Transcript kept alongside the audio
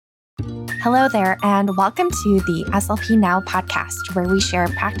Hello there, and welcome to the SLP Now podcast, where we share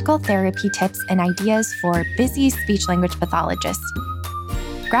practical therapy tips and ideas for busy speech-language pathologists.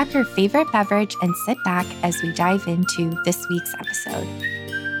 Grab your favorite beverage and sit back as we dive into this week's episode.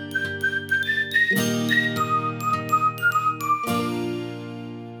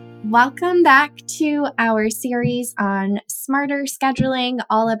 Welcome back to our series on smarter scheduling,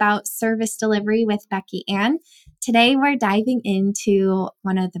 all about service delivery with Becky Ann. Today, we're diving into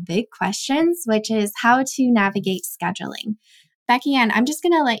one of the big questions, which is how to navigate scheduling. Becky Ann, I'm just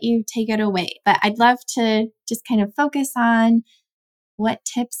going to let you take it away, but I'd love to just kind of focus on what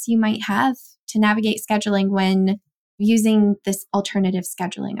tips you might have to navigate scheduling when using this alternative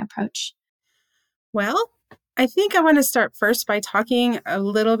scheduling approach. Well, I think I want to start first by talking a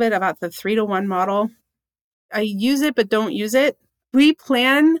little bit about the 3-to-1 model. I use it, but don't use it. We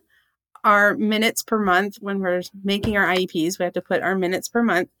plan our minutes per month when we're making our IEPs. We have to put our minutes per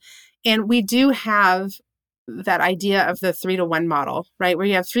month. And we do have that idea of the 3-to-1 model, right? Where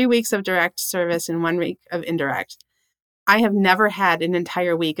you have 3 weeks of direct service and 1 week of indirect. I have never had an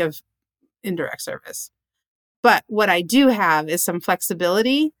entire week of indirect service. But what I do have is some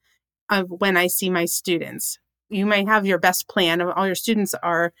flexibility of when I see my students. You might have your best plan of all your students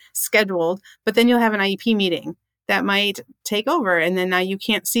are scheduled, but then you'll have an IEP meeting that might take over, and then now you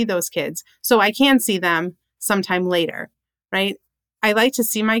can't see those kids. So I can see them sometime later, right? I like to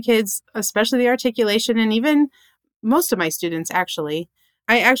see my kids, especially the articulation, and even most of my students actually.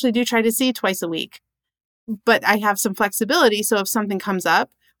 I actually do try to see twice a week, but I have some flexibility. So if something comes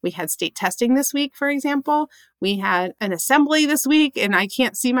up, we had state testing this week, for example. We had an assembly this week and I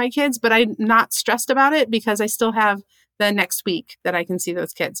can't see my kids, but I'm not stressed about it because I still have the next week that I can see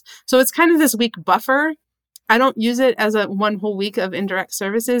those kids. So it's kind of this week buffer. I don't use it as a one whole week of indirect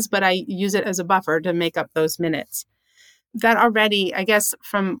services, but I use it as a buffer to make up those minutes. That already, I guess,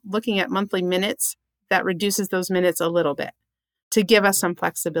 from looking at monthly minutes, that reduces those minutes a little bit to give us some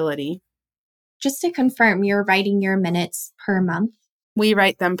flexibility. Just to confirm, you're writing your minutes per month? We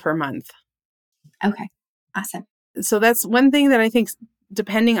write them per month. Okay, awesome. So that's one thing that I think,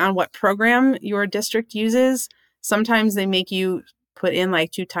 depending on what program your district uses, sometimes they make you put in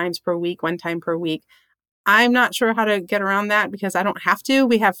like 2 times per week, 1 time per week. I'm not sure how to get around that because I don't have to.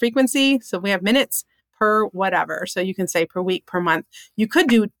 We have frequency, so we have minutes per whatever. So you can say per week, per month. You could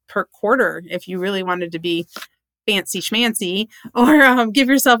do per quarter if you really wanted to be fancy schmancy, or give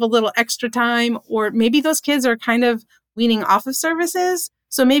yourself a little extra time, or maybe those kids are kind of weaning off of services.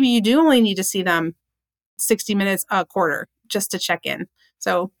 So maybe you do only need to see them 60 minutes a quarter just to check in.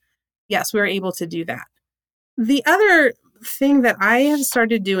 So yes, we're able to do that. The other thing that I have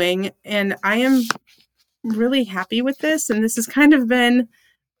started doing, and I am really happy with this, and this has kind of been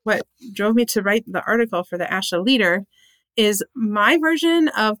what drove me to write the article for the ASHA Leader, is my version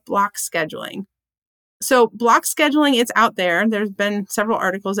of block scheduling. So block scheduling, it's out there. There's been several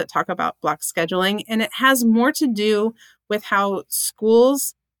articles that talk about block scheduling, and it has more to do with how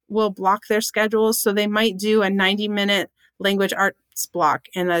schools will block their schedules. So they might do a 90-minute language arts block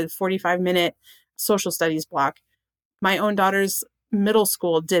and a 45-minute social studies block. My own daughter's middle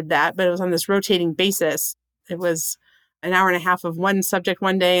school did that, but it was on this rotating basis. It was an hour and a half of one subject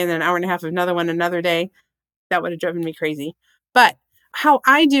one day and then an hour and a half of another one another day. That would have driven me crazy. But how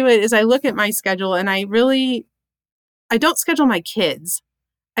I do it is I look at my schedule and I don't schedule my kids.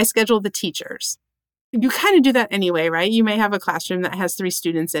 I schedule the teachers. You kind of do that anyway, right? You may have a classroom that has 3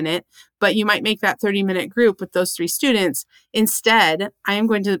 students in it, but you might make that 30-minute group with those 3 students. Instead, I am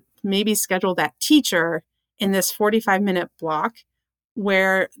going to maybe schedule that teacher in this 45-minute block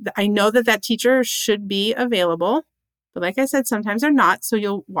where I know that teacher should be available. But like I said, sometimes they're not. So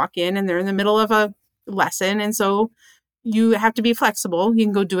you'll walk in and they're in the middle of a lesson. And so you have to be flexible. You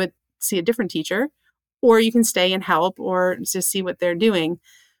can go see a different teacher, or you can stay and help or just see what they're doing.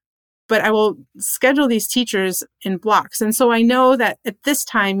 But I will schedule these teachers in blocks. And so I know that at this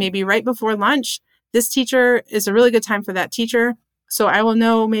time, maybe right before lunch, this teacher is a really good time for that teacher. So I will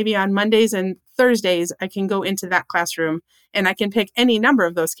know maybe on Mondays and Thursdays, I can go into that classroom and I can pick any number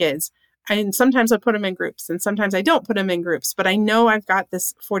of those kids. And sometimes I put them in groups and sometimes I don't put them in groups, but I know I've got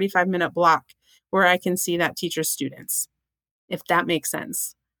this 45-minute block where I can see that teacher's students, if that makes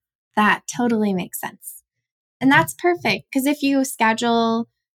sense. That totally makes sense. And that's perfect because if you schedule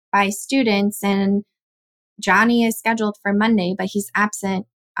by students and Johnny is scheduled for Monday, but he's absent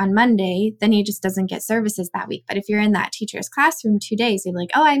on Monday, then he just doesn't get services that week. But if you're in that teacher's classroom 2 days, you're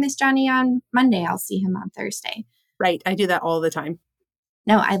like, oh, I missed Johnny on Monday. I'll see him on Thursday. Right. I do that all the time.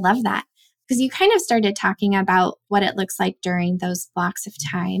 No, I love that. Because you kind of started talking about what it looks like during those blocks of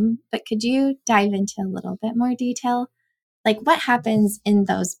time, but could you dive into a little bit more detail? Like what happens in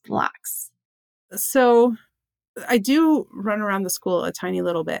those blocks? So I do run around the school a tiny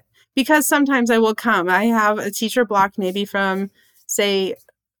little bit because sometimes I will come. I have a teacher block maybe from, say,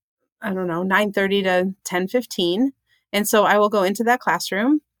 I don't know, 9:30 to 10:15. And so I will go into that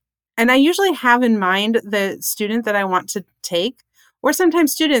classroom, and I usually have in mind the student that I want to take, or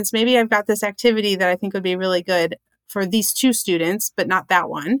sometimes students. Maybe I've got this activity that I think would be really good for these two students, but not that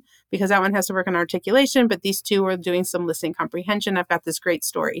one, because that one has to work on articulation, but these two are doing some listening comprehension. I've got this great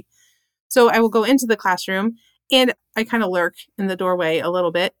story. So I will go into the classroom and I kind of lurk in the doorway a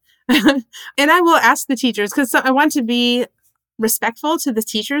little bit. And I will ask the teachers, because I want to be respectful to the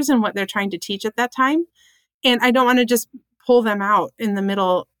teachers and what they're trying to teach at that time. And I don't want to just pull them out in the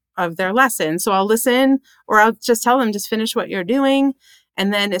middle of their lesson. So I'll listen, or I'll just tell them, just finish what you're doing.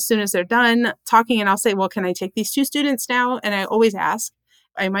 And then as soon as they're done talking, and I'll say, well, can I take these two students now? And I always ask.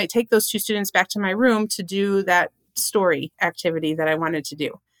 I might take those two students back to my room to do that story activity that I wanted to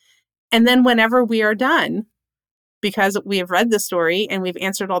do. And then whenever we are done, because we have read the story and we've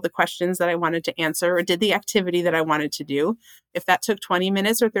answered all the questions that I wanted to answer or did the activity that I wanted to do, if that took 20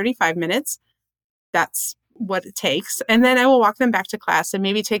 minutes or 35 minutes, that's what it takes. And then I will walk them back to class and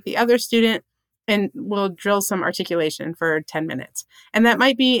maybe take the other student and we'll drill some articulation for 10 minutes. And that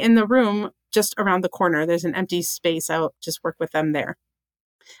might be in the room just around the corner. There's an empty space. I'll just work with them there.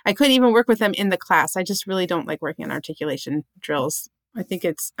 I could even work with them in the class. I just really don't like working on articulation drills. I think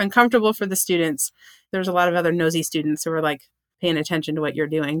it's uncomfortable for the students. There's a lot of other nosy students who are like paying attention to what you're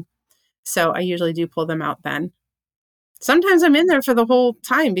doing. So I usually do pull them out then. Sometimes I'm in there for the whole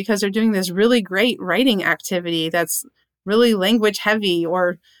time because they're doing this really great writing activity that's really language heavy,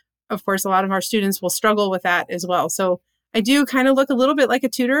 or of course, a lot of our students will struggle with that as well. So I do kind of look a little bit like a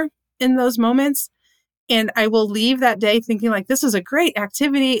tutor in those moments. And I will leave that day thinking like, this is a great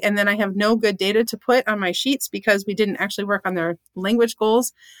activity. And then I have no good data to put on my sheets because we didn't actually work on their language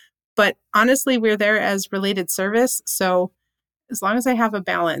goals. But honestly, we're there as related service. So as long as I have a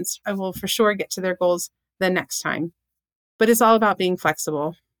balance, I will for sure get to their goals the next time. But it's all about being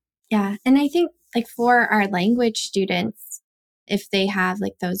flexible. Yeah. And I think like for our language students, if they have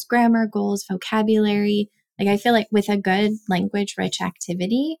like those grammar goals, vocabulary, like I feel like with a good language rich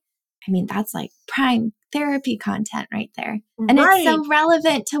activity, I mean, that's like prime therapy content right there. And it's Right. so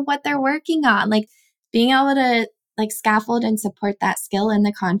relevant to what they're working on. Like being able to like scaffold and support that skill in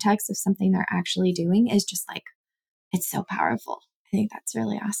the context of something they're actually doing is just like, it's so powerful. I think that's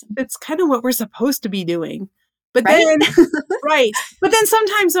really awesome. It's kind of what we're supposed to be doing. But Right? then, right. But then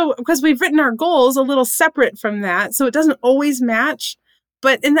sometimes, so because we've written our goals a little separate from that, so it doesn't always match.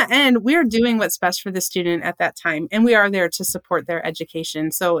 But in the end, we're doing what's best for the student at that time. And we are there to support their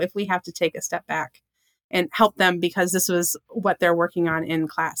education. So if we have to take a step back and help them because this was what they're working on in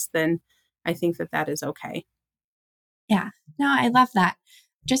class, then I think that that is okay. Yeah. No, I love that.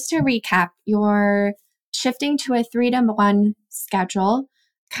 Just to recap, you're shifting to a 3-to-1 schedule,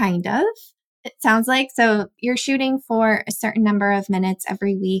 kind of. It sounds like. So you're shooting for a certain number of minutes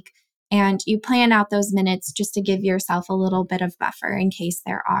every week, and you plan out those minutes just to give yourself a little bit of buffer in case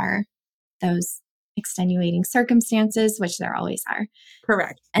there are those extenuating circumstances, which there always are.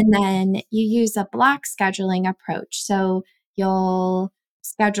 Correct. And then you use a block scheduling approach. So you'll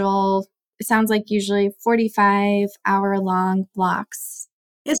schedule, it sounds like usually 45-hour long blocks.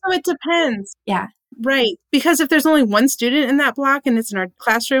 And so it depends. Yeah. Right. Because if there's only one student in that block and it's in our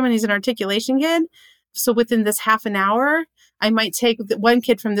classroom and he's an articulation kid, so within this half an hour, I might take one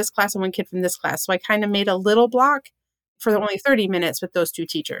kid from this class and one kid from this class. So I kind of made a little block for only 30 minutes with those two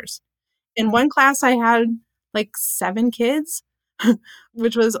teachers. In one class, I had like 7 kids,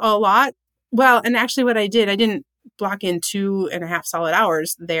 which was a lot. Well, and actually what I didn't block in 2.5 solid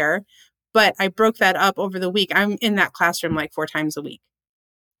hours there, but I broke that up over the week. I'm in that classroom like 4 times a week.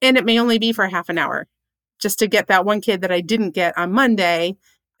 And it may only be for half an hour just to get that one kid that I didn't get on Monday.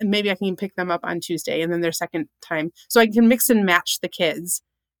 And maybe I can pick them up on Tuesday and then their second time. So I can mix and match the kids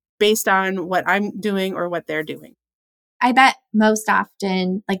based on what I'm doing or what they're doing. I bet most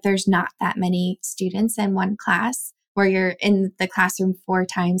often, like there's not that many students in one class where you're in the classroom 4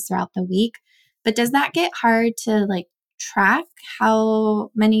 times throughout the week. But does that get hard to like track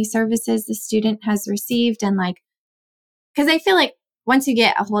how many services the student has received? And like, because I feel like once you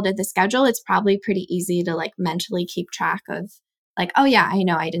get a hold of the schedule, it's probably pretty easy to like mentally keep track of like, oh yeah, I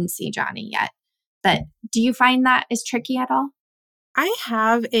know I didn't see Johnny yet. But do you find that is tricky at all? I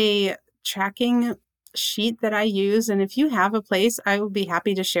have a tracking sheet that I use. And if you have a place, I would be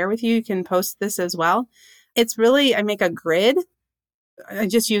happy to share with you. You can post this as well. It's really, I make a grid. I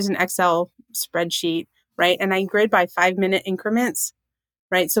just use an Excel spreadsheet, right? And I grid by 5-minute increments,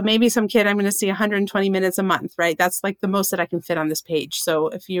 right? So maybe some kid, I'm going to see 120 minutes a month, right? That's like the most that I can fit on this page. So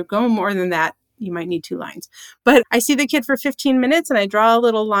if you go more than that, you might need 2 lines. But I see the kid for 15 minutes and I draw a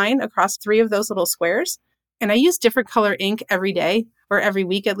little line across 3 of those little squares. And I use different color ink every day or every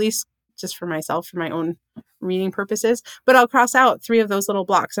week at least, just for myself, for my own reading purposes. But I'll cross out 3 of those little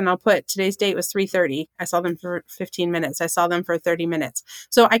blocks and I'll put today's date was 3:30. I saw them for 15 minutes. I saw them for 30 minutes.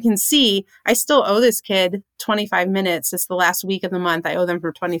 So I can see I still owe this kid 25 minutes. It's the last week of the month. I owe them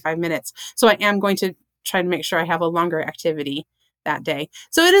for 25 minutes. So I am going to try to make sure I have a longer activity that day.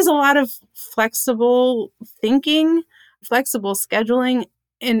 So it is a lot of flexible thinking, flexible scheduling,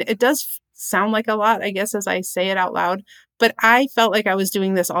 and it does sound like a lot, I guess, as I say it out loud, but I felt like I was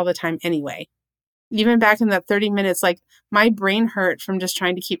doing this all the time anyway. Even back in that 30 minutes, like my brain hurt from just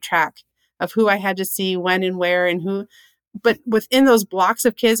trying to keep track of who I had to see, when and where and who. But within those blocks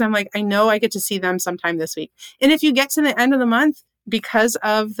of kids, I'm like, I know I get to see them sometime this week. And if you get to the end of the month, because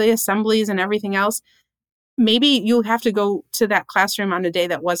of the assemblies and everything else, maybe you have to go to that classroom on a day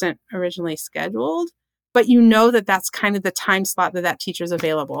that wasn't originally scheduled, but you know that that's kind of the time slot that teacher's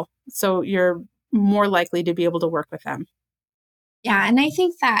available. So you're more likely to be able to work with them. Yeah. And I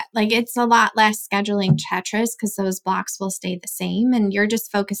think that like it's a lot less scheduling Tetris because those blocks will stay the same. And you're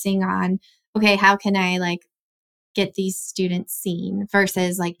just focusing on, okay, how can I like get these students seen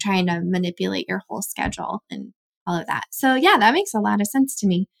versus like trying to manipulate your whole schedule and all of that. So yeah, that makes a lot of sense to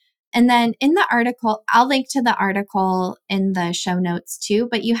me. And then in the article, I'll link to the article in the show notes too,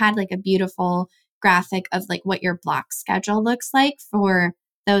 but you had like a beautiful graphic of like what your block schedule looks like for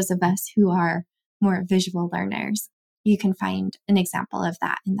those of us who are more visual learners. You can find an example of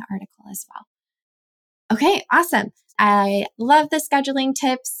that in the article as well. Okay, awesome. I love the scheduling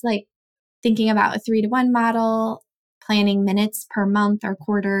tips, like thinking about a 3-to-1 model, planning minutes per month or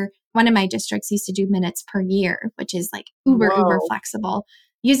quarter. One of my districts used to do minutes per year, which is like uber flexible.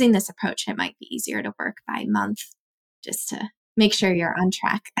 Using this approach, it might be easier to work by month just to make sure you're on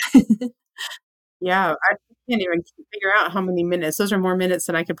track. Yeah, I can't even figure out how many minutes. Those are more minutes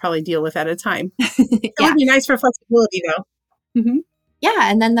than I could probably deal with at a time. It would be nice for flexibility, though. Mm-hmm.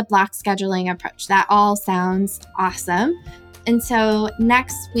 Yeah, and then the block scheduling approach. That all sounds awesome. And so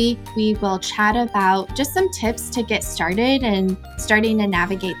next week, we will chat about just some tips to get started and starting to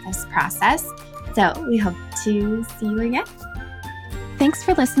navigate this process. So we hope to see you again. Thanks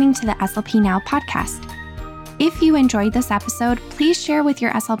for listening to the SLP Now podcast. If you enjoyed this episode, please share with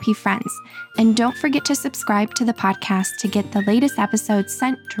your SLP friends. And don't forget to subscribe to the podcast to get the latest episodes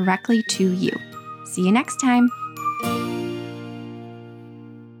sent directly to you. See you next time.